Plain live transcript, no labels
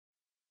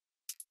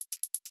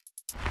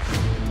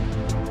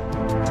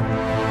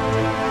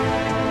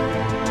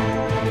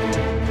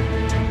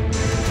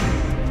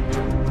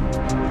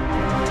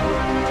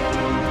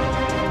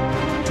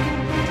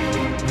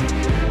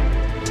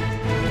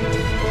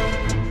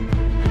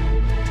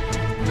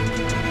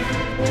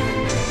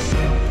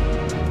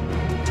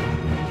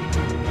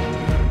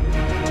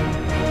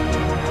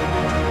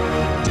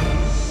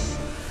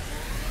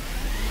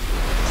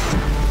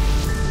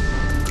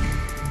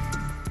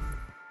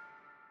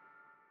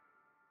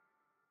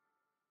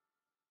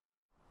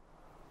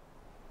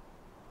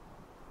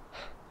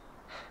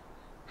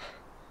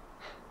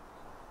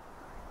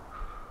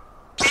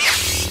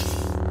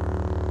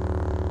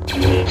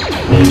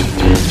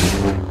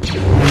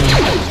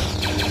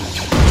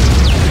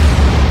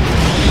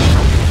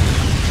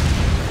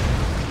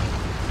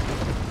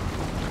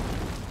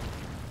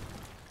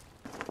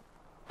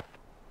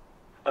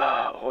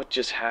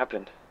just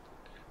happened?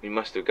 We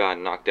must have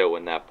gotten knocked out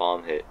when that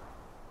bomb hit.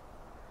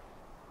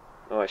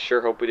 Oh, I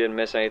sure hope we didn't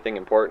miss anything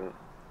important.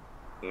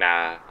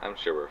 Nah, I'm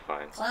sure we're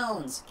fine.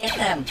 Clones, get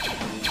them!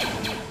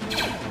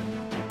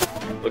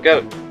 Look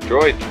out!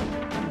 Droid!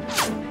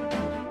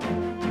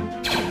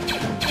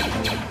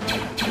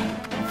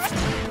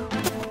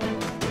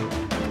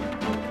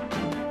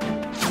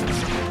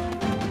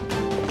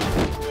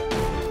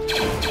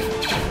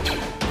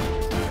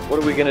 What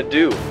are we gonna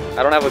do?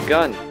 I don't have a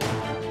gun.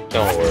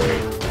 Don't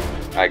worry.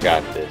 I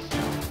got this.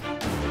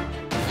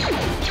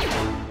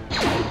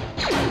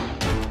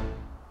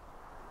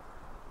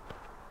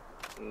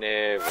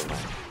 Never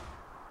mind.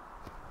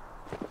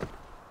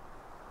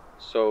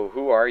 So,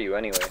 who are you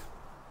anyway?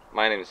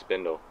 My name's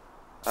Spindle.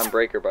 I'm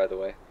Breaker, by the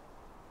way.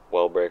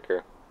 Well,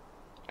 Breaker,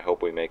 I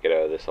hope we make it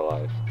out of this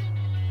alive.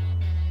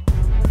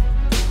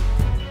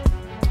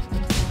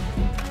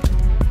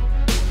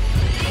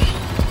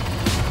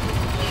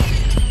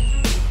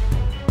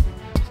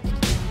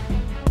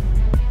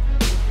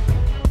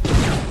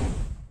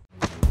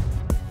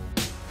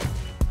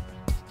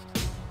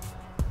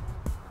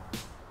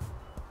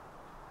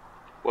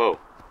 Whoa,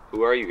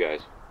 who are you guys?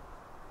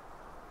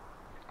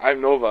 I'm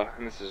Nova,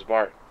 and this is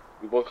Bart.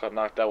 We both got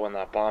knocked out when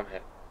that bomb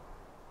hit.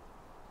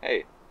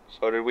 Hey,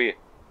 so did we.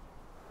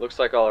 Looks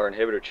like all our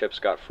inhibitor chips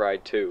got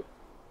fried too.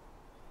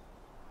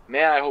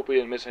 Man, I hope we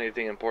didn't miss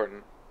anything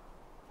important.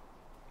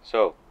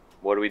 So,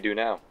 what do we do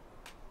now?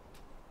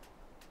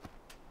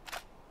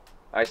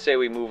 I say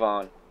we move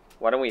on.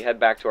 Why don't we head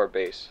back to our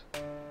base?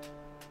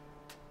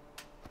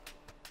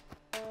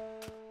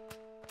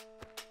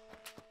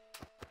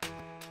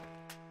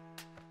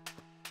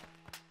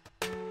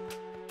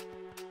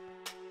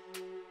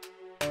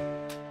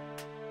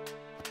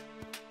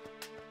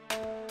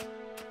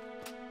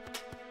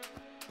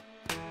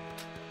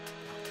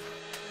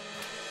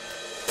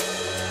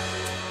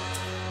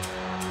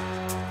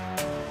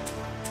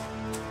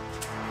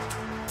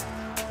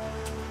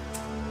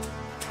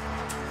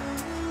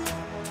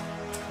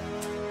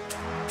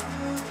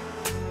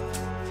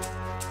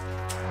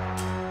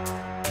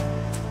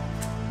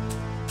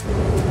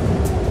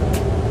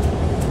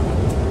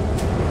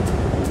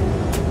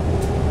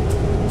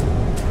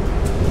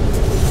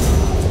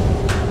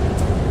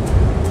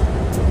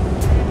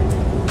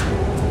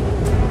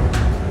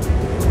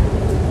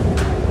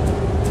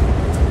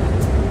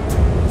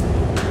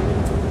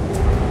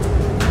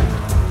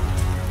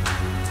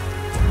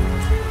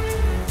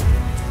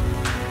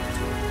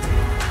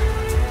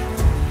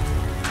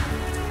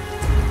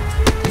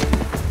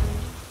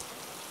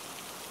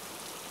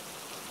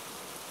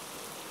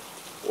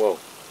 Whoa,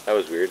 that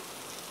was weird.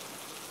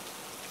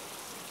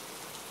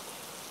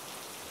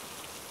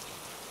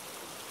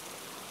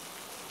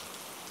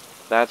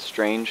 That's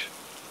strange.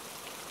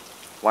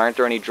 Why aren't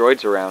there any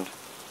droids around?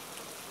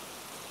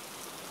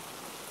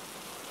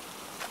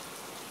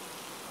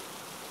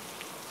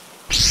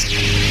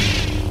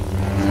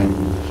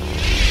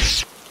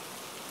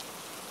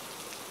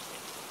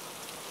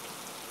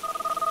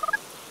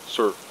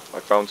 Sir, I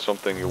found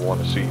something you'll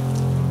want to see.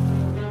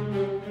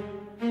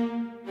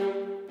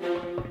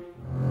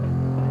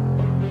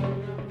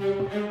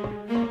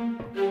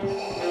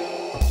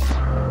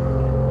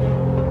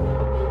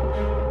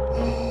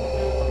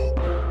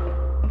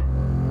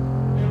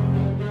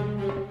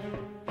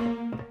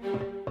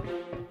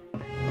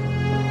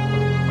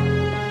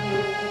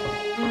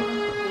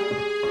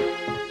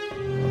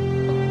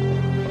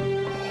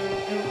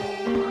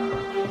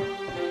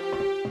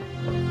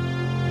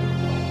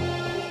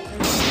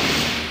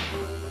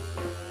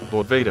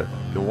 Lord Vader,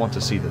 you'll want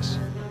to see this.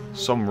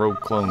 Some rogue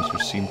clones who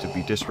seem to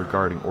be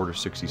disregarding Order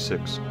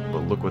 66, but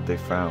look what they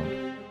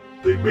found.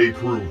 They may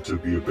prove to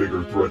be a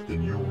bigger threat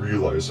than you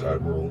realize,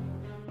 Admiral.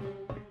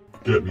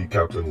 Get me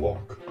Captain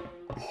Locke.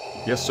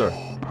 Yes, sir.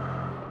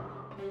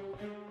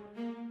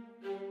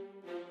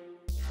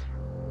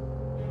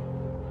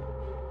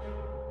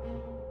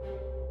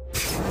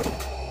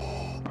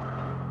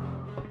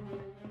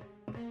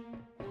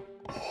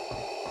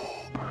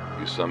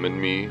 You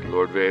summoned me,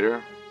 Lord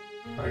Vader?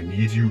 I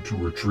need you to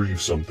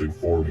retrieve something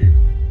for me.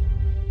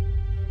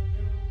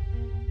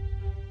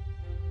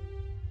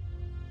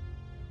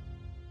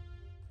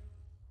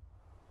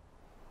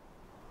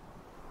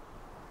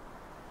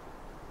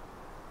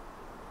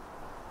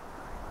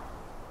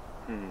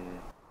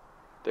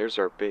 There's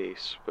our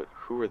base, but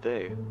who are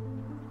they?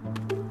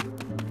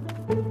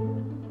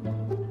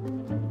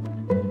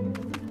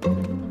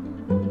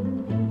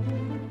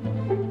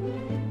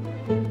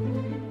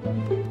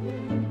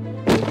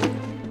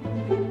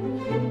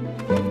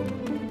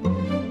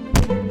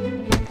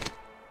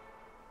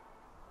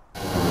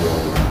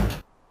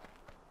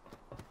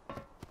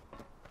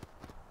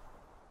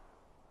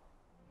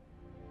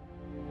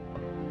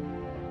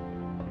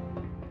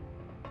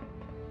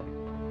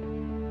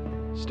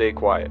 Stay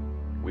quiet.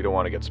 We don't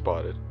want to get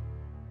spotted.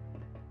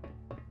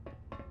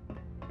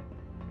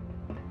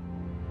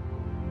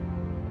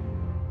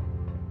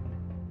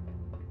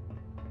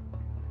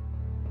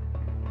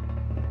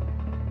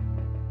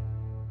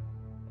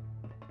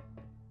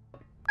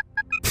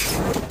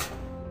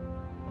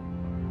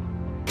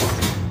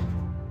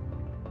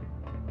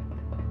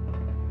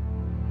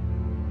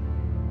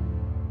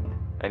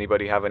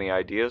 Anybody have any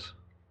ideas?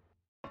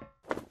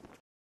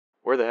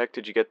 Where the heck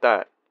did you get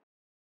that?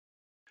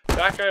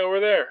 That guy over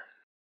there.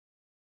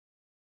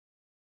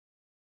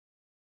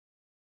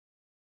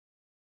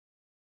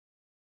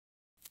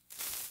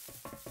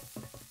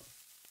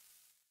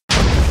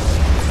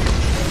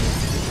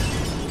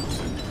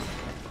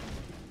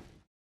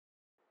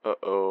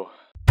 Uh-oh.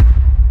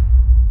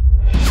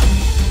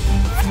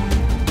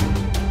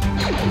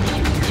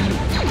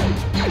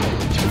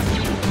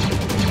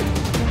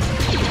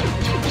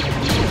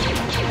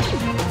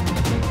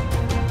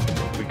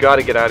 We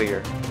gotta get out of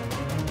here.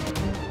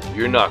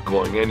 You're not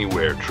going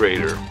anywhere,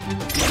 traitor.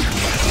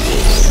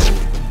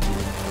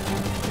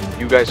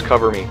 You guys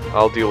cover me.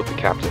 I'll deal with the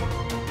captain.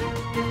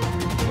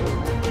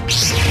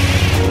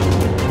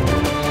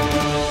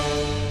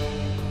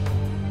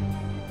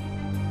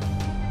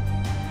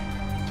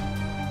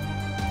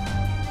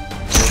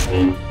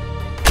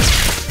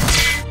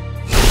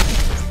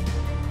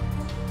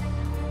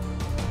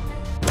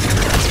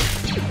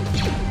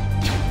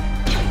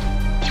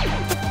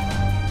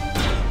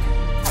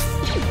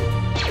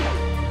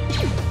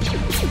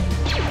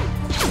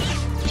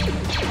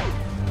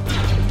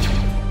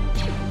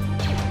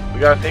 We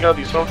gotta take out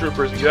these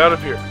snowtroopers and get out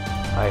of here.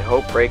 I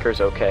hope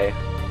Breaker's okay.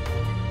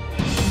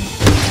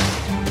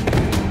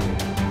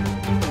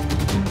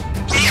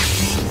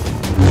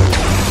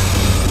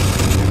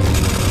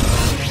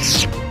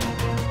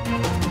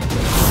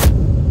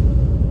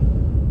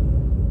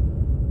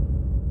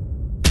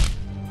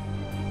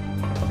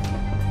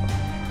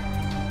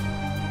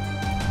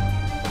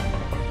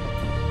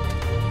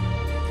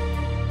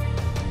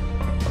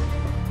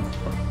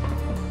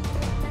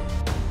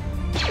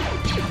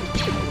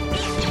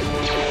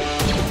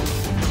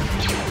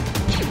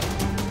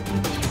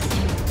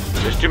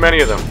 There's too many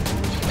of them.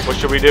 What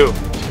should we do?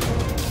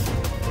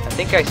 I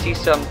think I see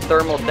some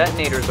thermal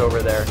detonators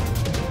over there.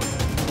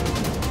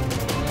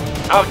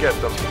 I'll get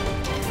them.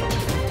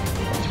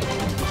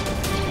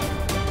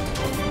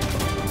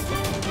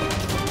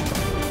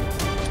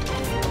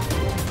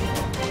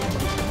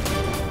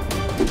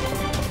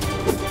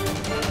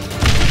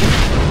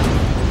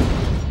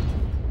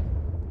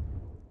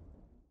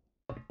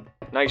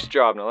 Nice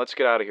job. Now let's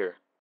get out of here.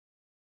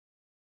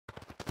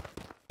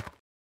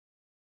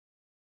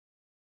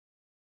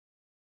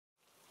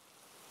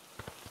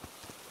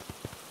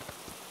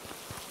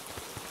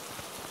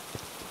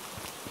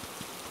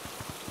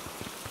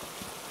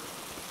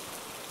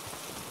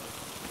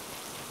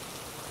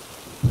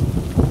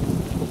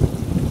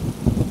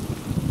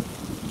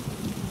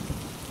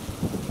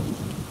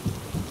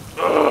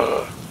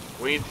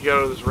 We need to get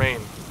out of this rain.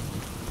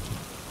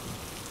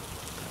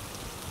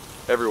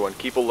 Everyone,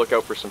 keep a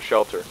lookout for some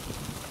shelter. I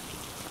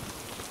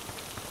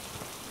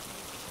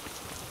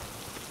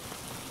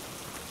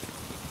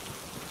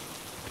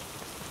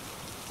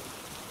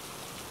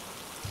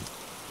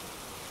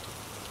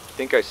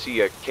think I see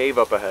a cave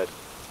up ahead.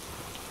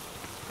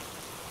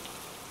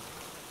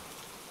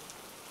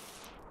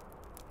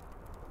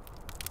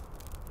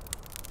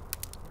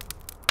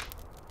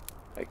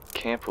 I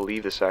can't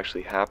believe this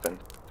actually happened.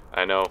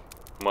 I know.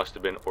 Must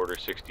have been Order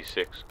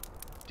 66.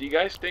 Do you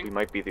guys We think?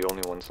 might be the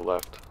only ones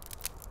left.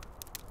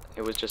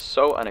 It was just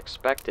so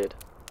unexpected.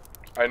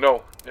 I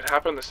know. It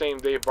happened the same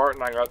day Bart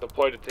and I got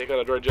deployed to take out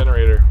a droid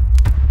generator.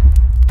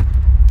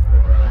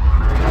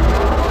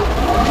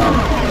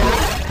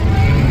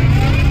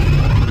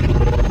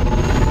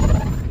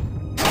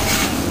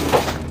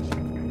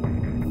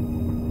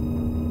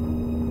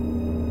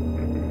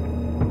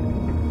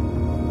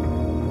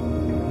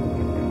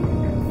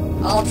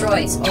 All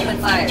droids, open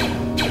fire.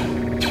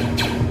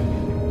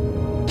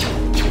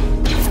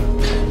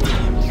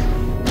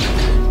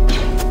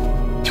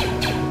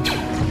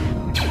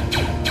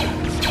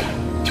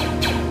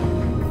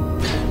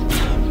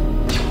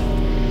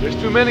 There's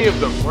too many of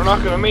them. We're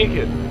not gonna make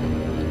it.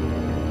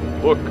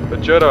 Look, a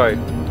Jedi.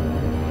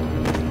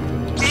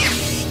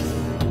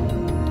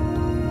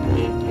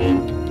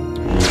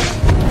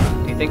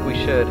 Do you think we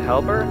should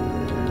help her?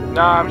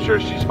 Nah, I'm sure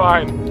she's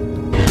fine.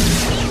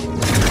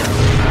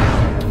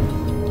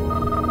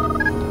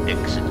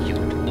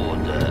 Execute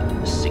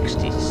Order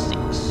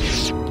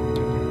 66.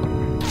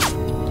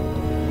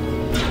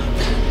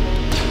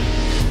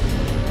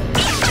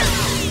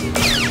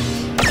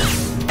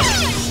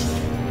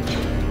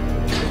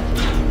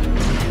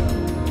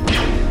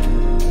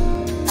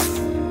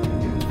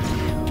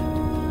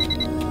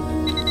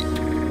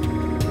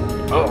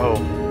 Uh-oh.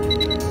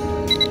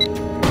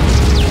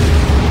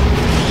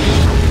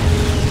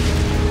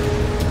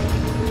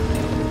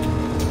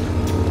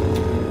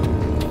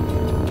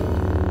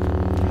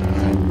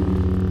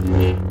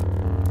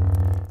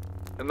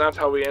 And that's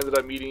how we ended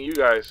up meeting you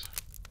guys.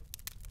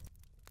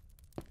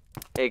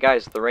 Hey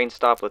guys, the rain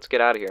stopped. Let's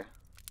get out of here.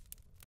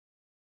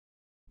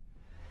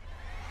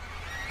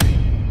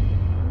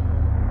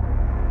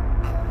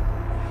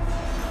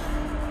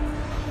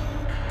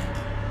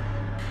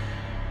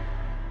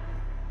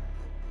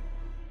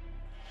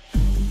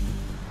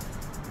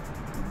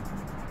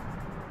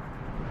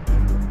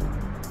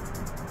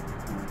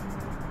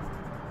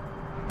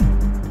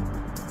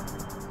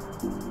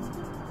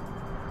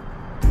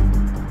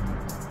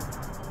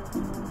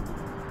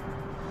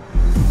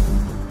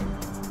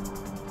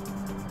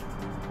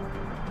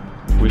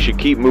 should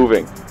keep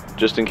moving,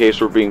 just in case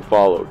we're being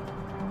followed.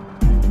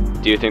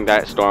 Do you think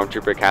that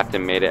stormtrooper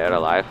captain made it out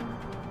alive?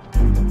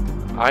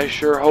 I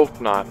sure hope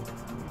not.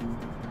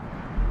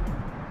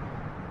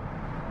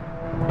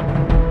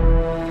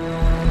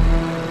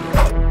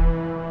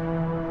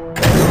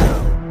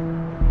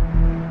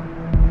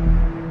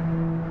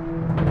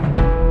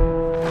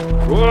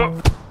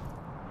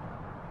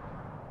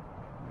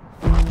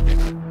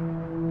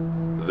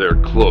 They're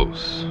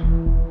close.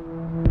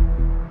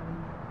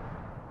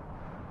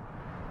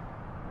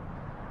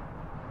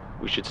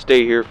 We should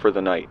stay here for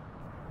the night.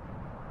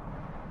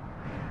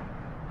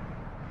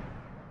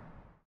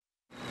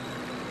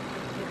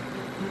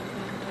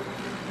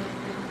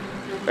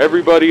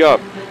 Everybody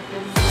up!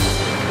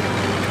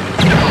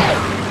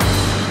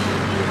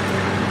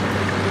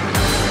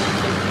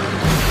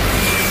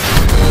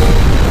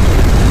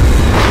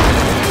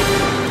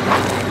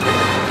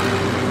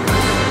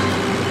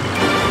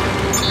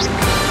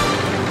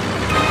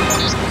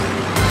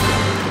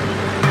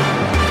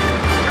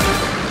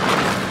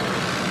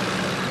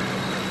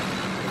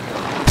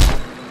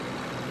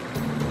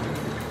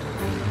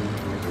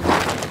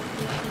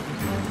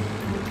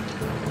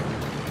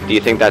 Do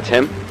you think that's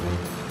him?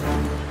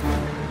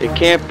 It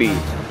can't be.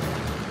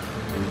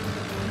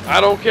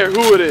 I don't care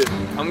who it is.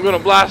 I'm gonna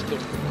blast him.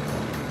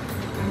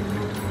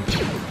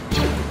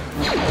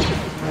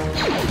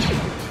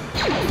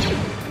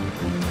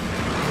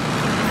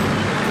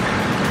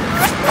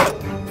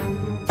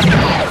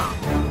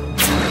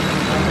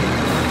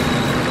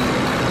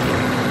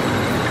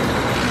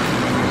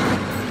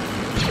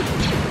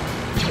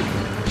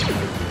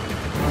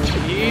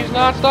 He's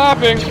not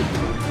stopping.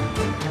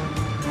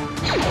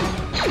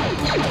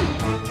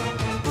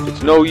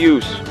 It's no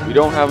use. We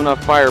don't have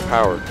enough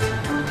firepower.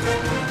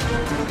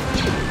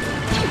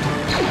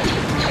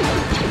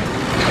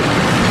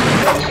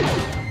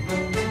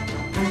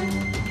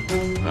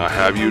 I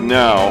have you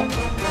now.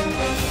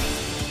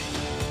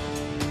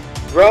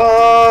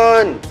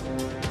 Run!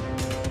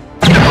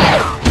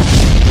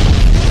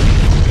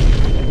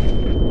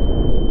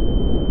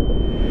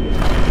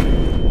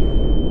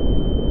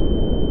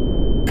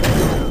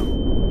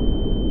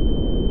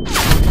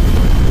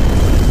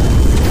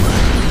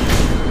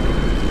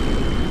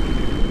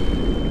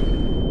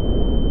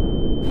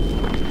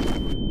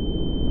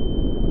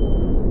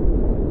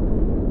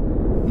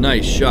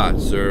 Nice shot,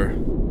 sir.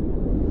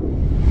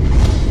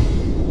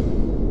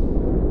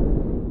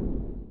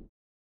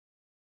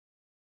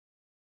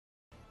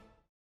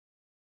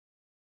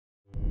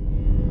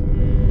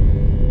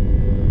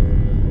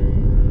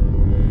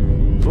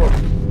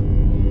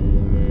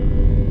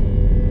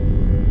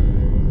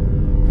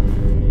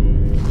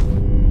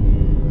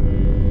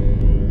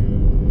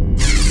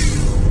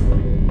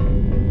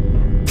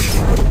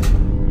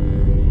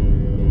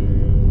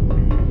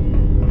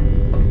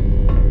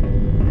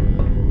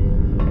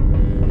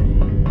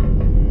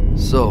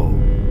 So,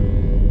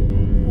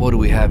 what do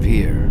we have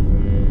here?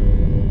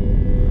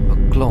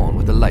 A clone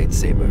with a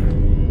lightsaber.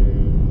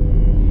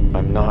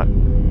 I'm not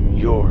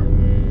your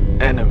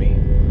enemy.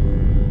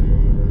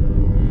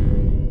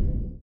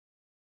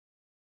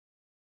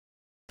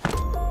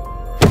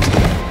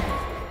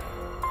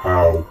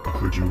 How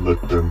could you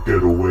let them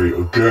get away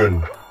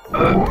again?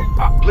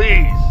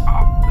 Please.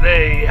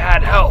 They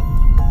had help.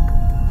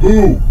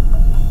 Who?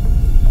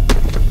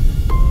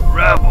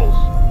 Rebels.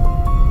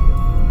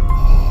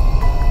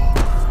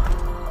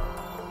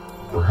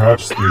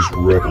 Perhaps these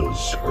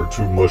rebels are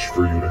too much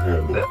for you to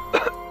handle.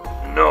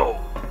 No.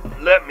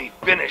 Let me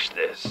finish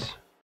this.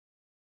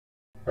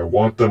 I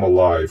want them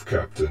alive,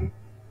 Captain.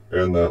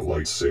 And that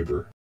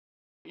lightsaber.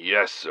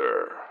 Yes,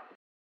 sir.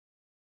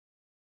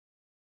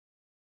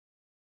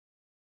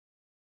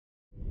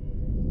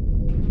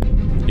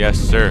 Yes,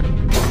 sir.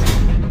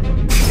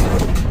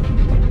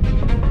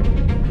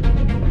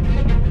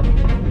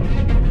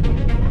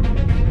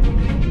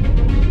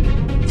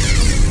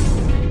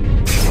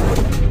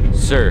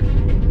 Sir,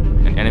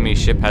 an enemy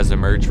ship has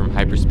emerged from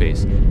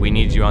hyperspace. We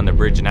need you on the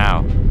bridge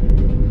now.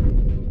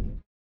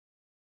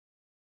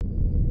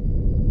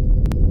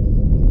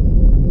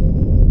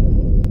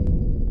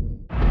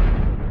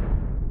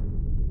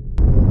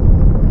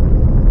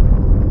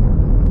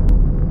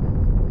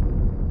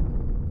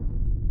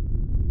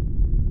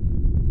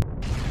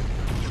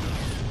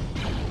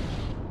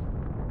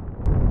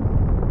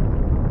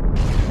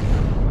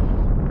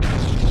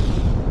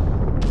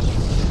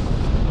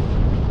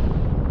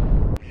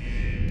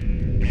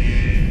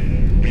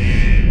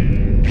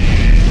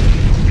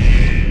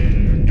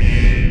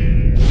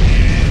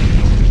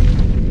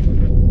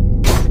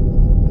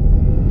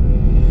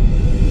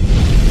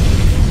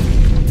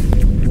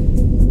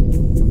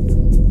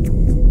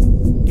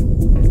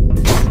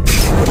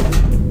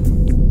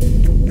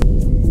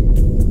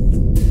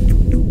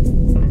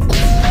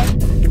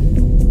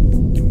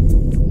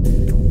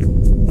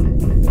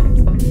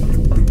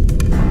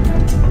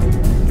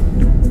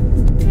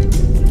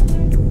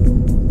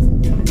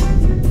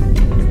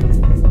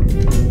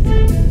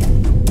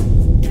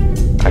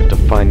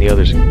 Find the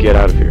others and get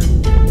out of here.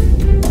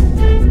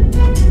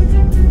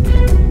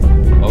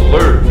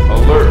 Alert!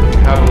 Alert!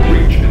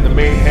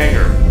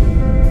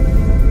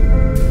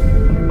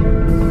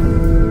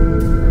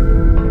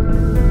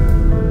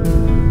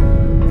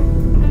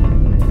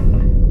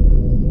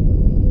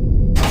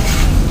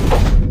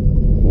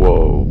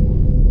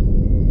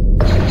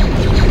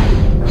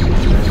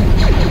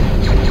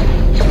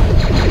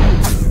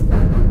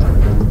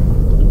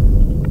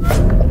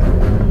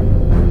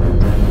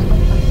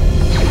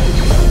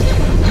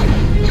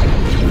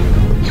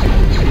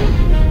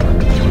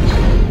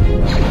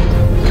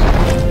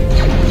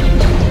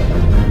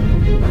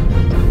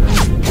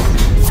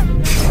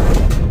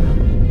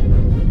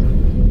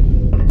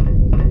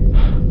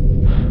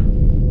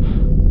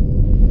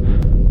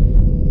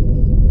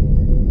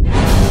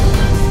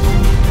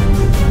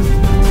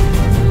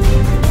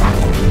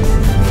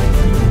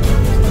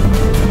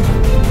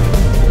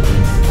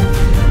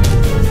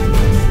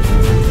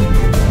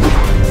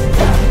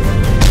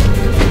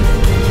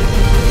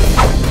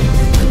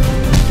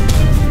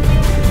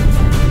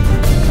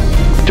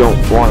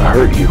 want to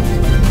hurt you.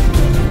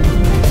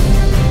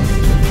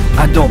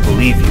 I don't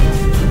believe you.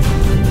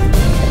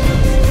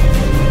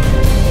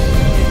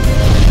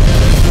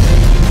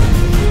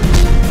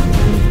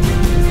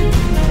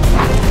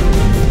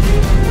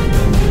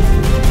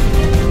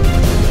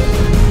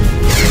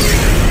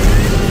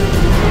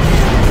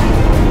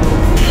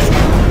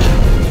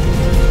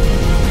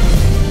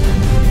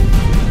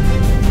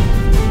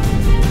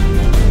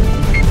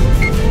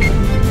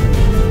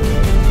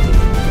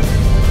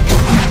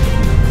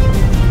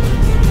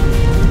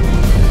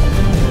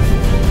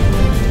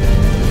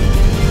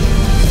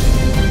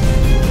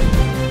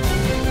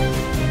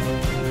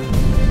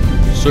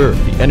 Sir,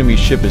 the enemy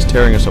ship is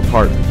tearing us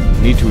apart.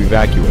 We need to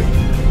evacuate.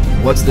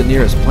 What's the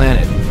nearest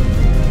planet?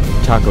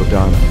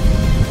 Takodana.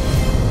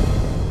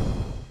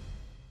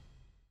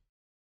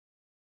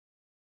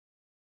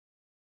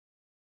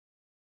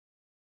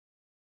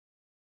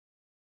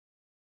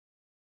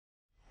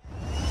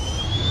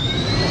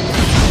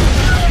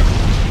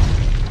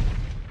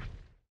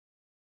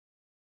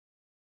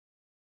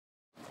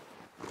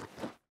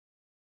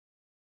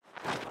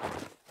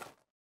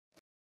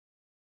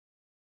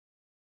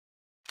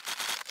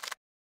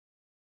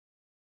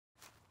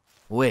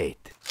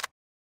 Wait.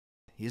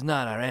 He's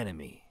not our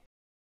enemy.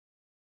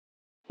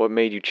 What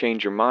made you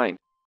change your mind?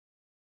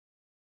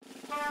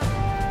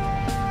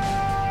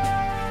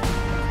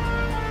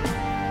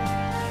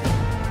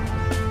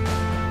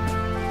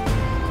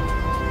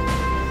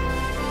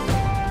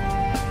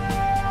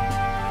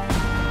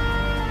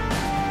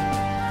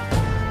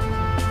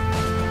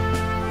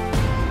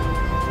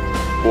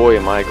 Boy,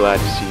 am I glad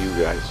to see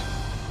you guys.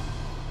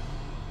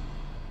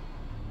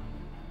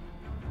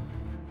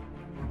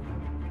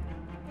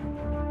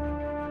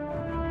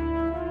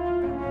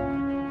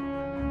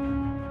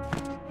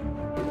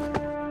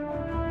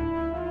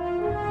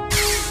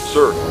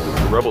 Sir,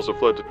 the rebels have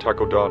fled to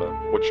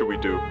Takodana. What should we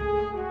do?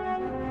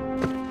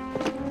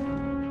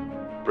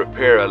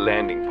 Prepare a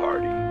landing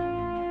party.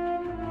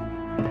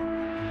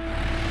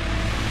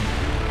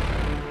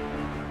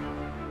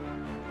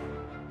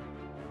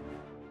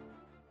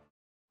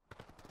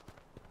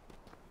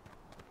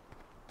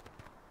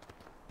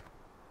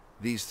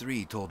 These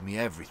three told me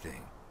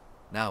everything.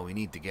 Now we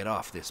need to get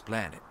off this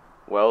planet.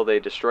 Well, they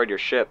destroyed your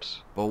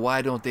ships. But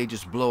why don't they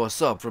just blow us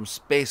up from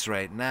space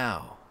right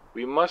now?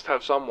 We must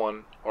have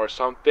someone or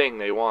something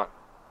they want.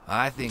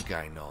 I think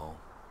I know.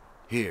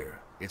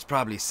 Here, it's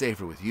probably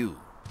safer with you.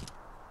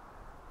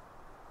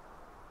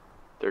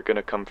 They're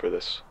gonna come for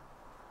this.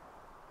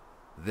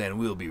 Then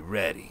we'll be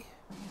ready.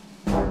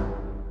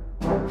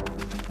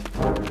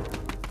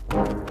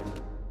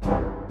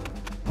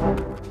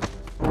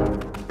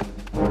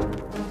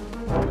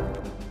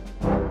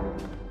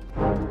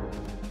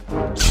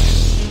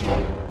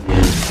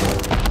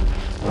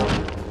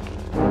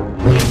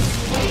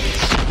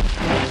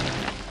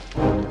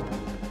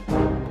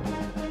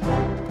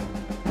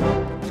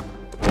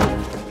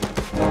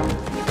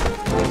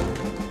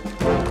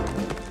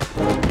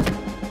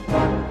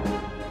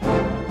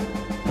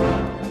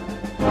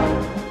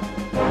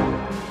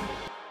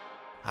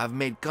 I've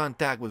made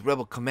contact with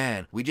Rebel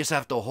Command. We just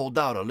have to hold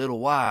out a little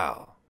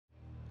while.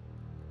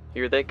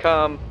 Here they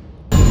come.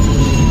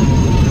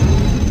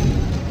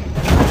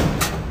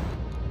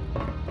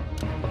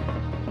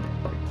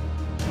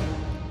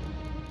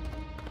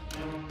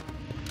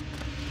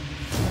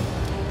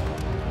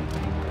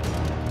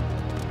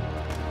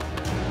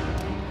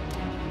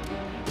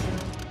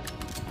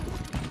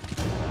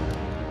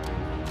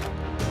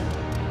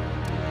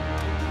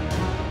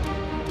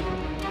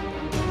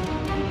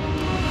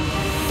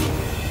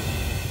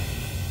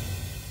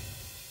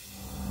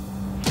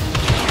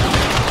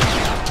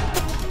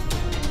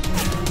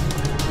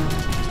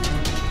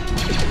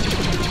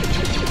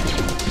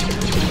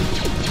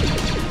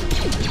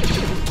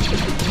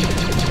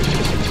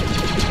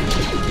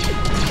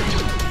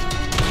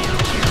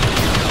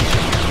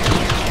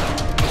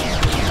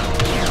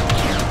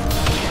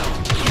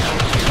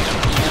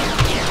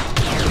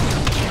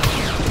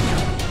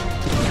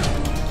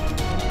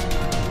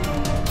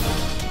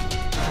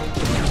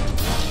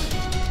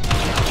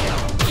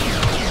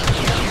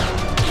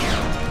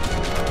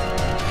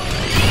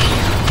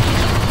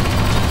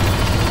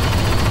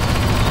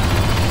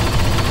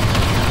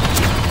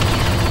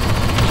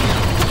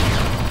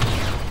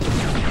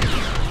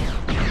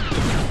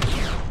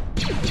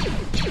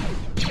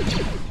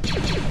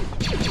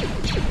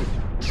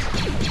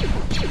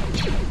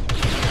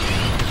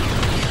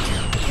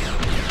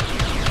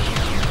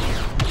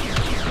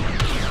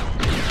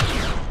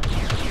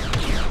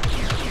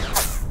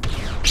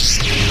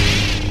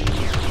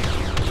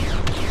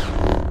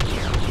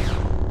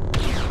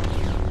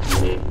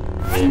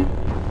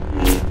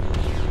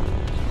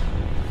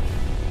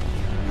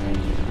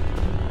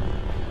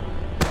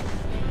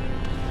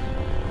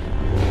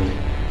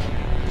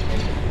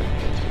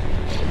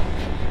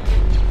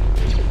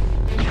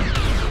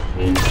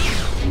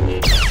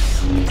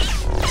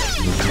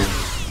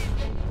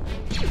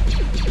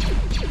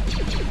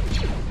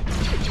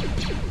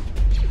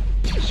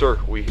 Sir,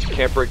 we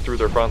can't break through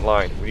their front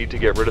line. We need to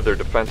get rid of their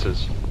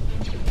defenses.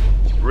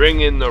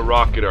 Bring in the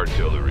rocket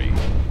artillery.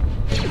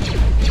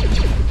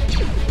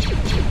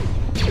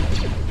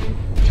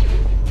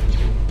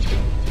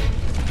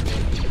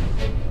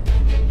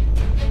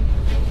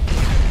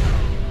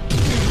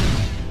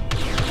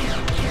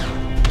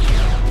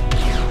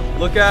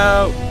 Look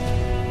out!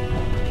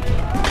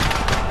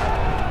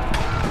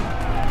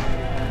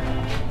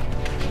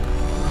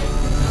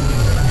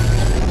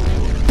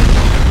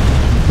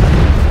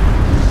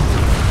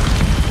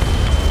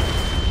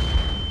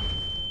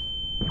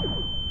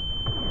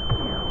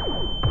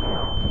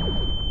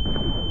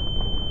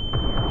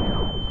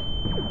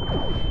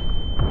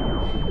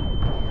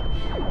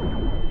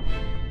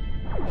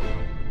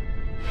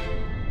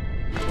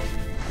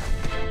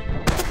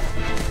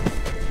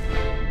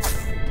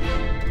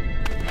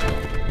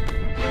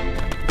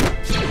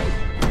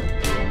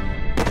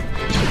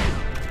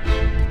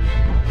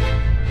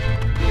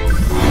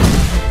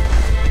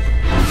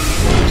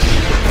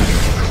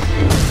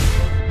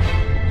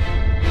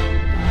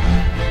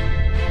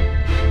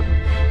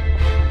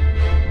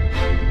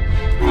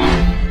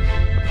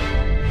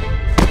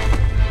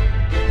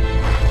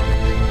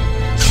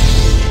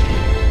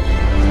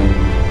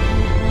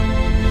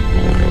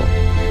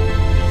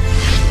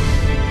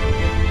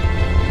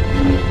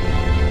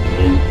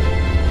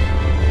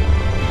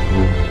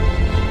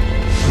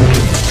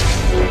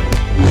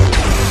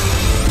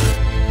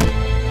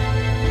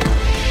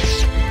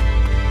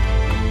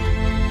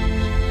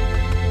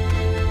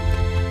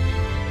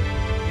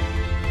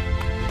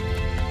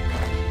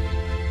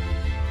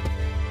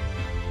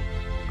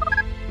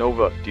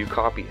 Nova, do you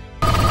copy?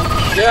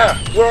 Yeah,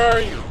 where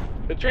are you?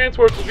 The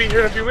transports will be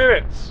here in a few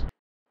minutes.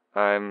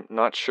 I'm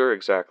not sure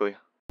exactly.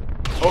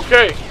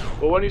 Okay,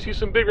 well when you see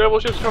some big rebel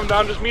ships come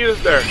down, just meet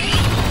us there.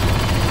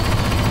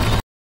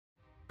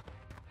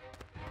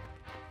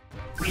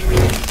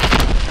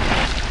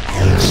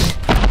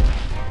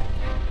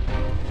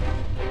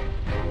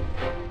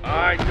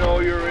 I know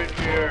you're in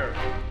here.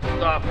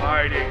 Stop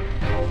hiding.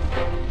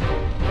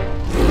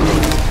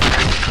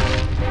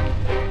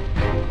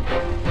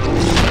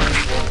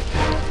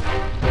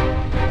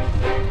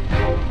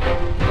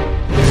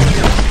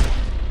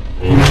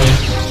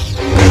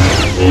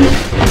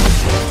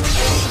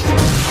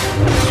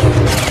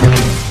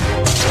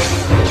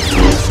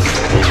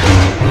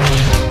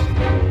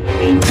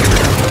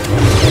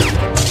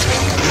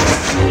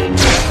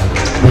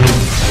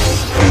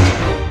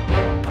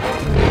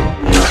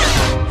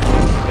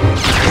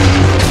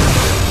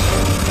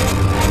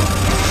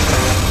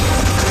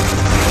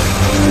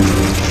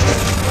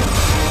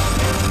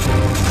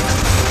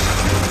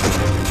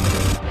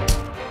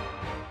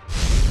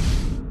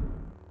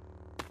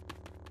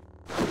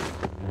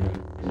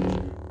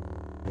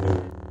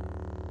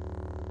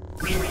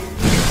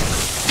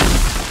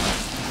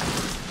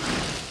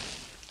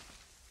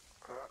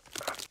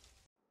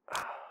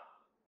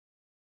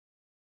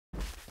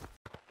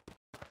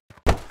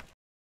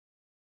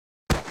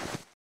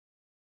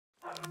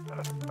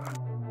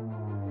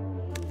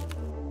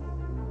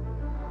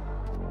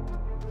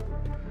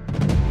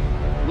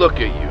 Look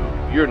at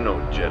you. You're no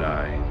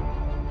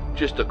Jedi.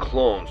 Just a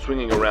clone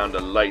swinging around a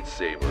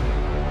lightsaber.